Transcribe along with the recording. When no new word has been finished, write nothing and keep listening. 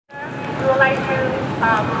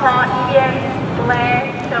called Indian Blair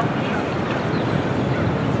Showcase.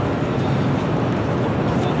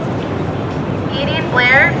 Edian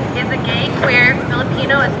Blair is a gay, queer,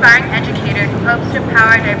 Filipino aspiring educator who hopes to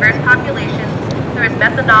empower diverse populations through his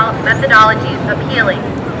methodologies of healing,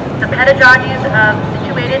 the pedagogies of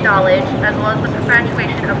situated knowledge, as well as the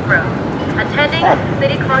perpetuation of growth. Attending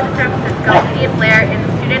City College of San Francisco, Edian Blair is a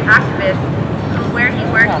student activist where he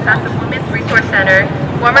works at the Women's Resource Center,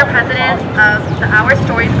 former president of the Our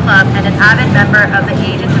Stories Club, and an avid member of the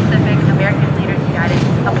Asian Pacific American Leaders United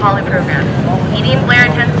Apollo program. Edian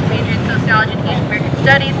Blair intends to major in sociology and Asian American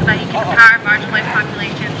studies so that he can empower marginalized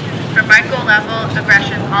populations from micro-level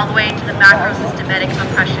aggression all the way to the macro-systematic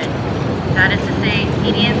oppression. That is to say,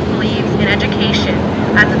 Edian believes in education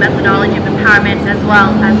as a methodology of empowerment as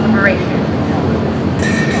well as liberation.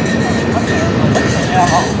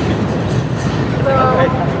 So,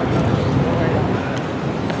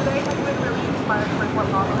 today has been really inspired by what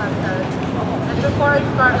Mom has said. And before I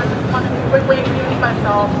start, I just wanted to quickly introduce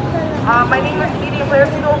myself. My name is Edian Blair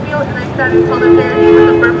Schofield, and I stand in solidarity with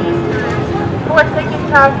the Burmese students who are taken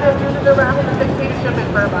captive due to the rampant dictatorship in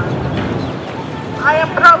Burma. I am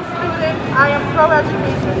pro-student, I am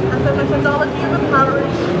pro-education, as a methodology of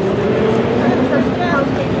empowering students and essentially help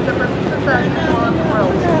change the Burmese society for the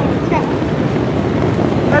world.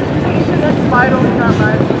 Education is vital in our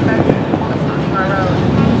lives, including our own.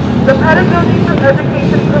 The pedagogies of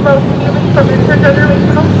education promote healing from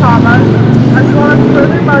intergenerational trauma, as well as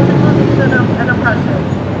further marginalization and oppression.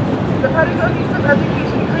 The pedagogies of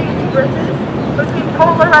education creates bridges between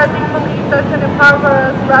polarizing beliefs that can empower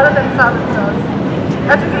us rather than silence us.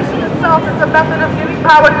 Education itself is a method of giving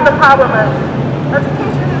power to the powerless.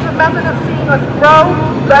 Education is a method of seeing us grow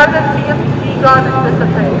rather than seeing us be gone and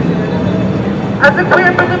dissipate. As a queer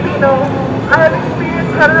Filipino, I have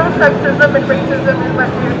experienced heterosexism and racism in my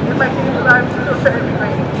daily life to a certain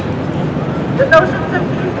degree. The notion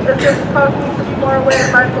simply is just caused me to be more aware and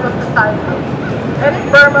mindful of society. And in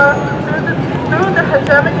Burma, through the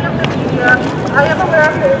hegemony of the media, I am aware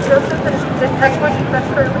of the injustice and inequity that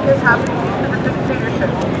currently is happening due to the dictatorship.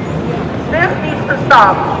 This needs to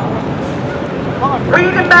stop. We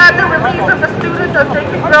demand the release of the students as they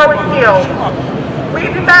can grow and heal. We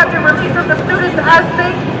demand the release of the students as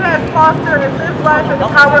they can foster and live life and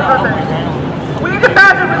empower others. We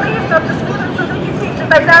demand the release of the students so they can teach the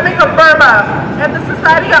dynamic of Burma and the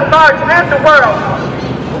society at large and the world.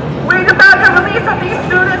 We demand the release of these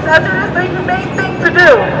students as it is the humane thing to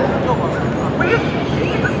do. We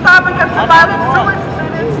need to stop against the violence towards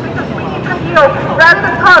students because we need to heal rather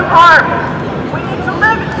than cause harm. We need to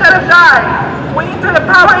live instead of die. We need to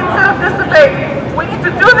empower instead of dissipate. We need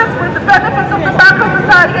to do this for the benefits of the macro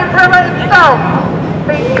society and Burma itself.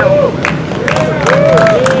 Thank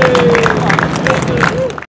you.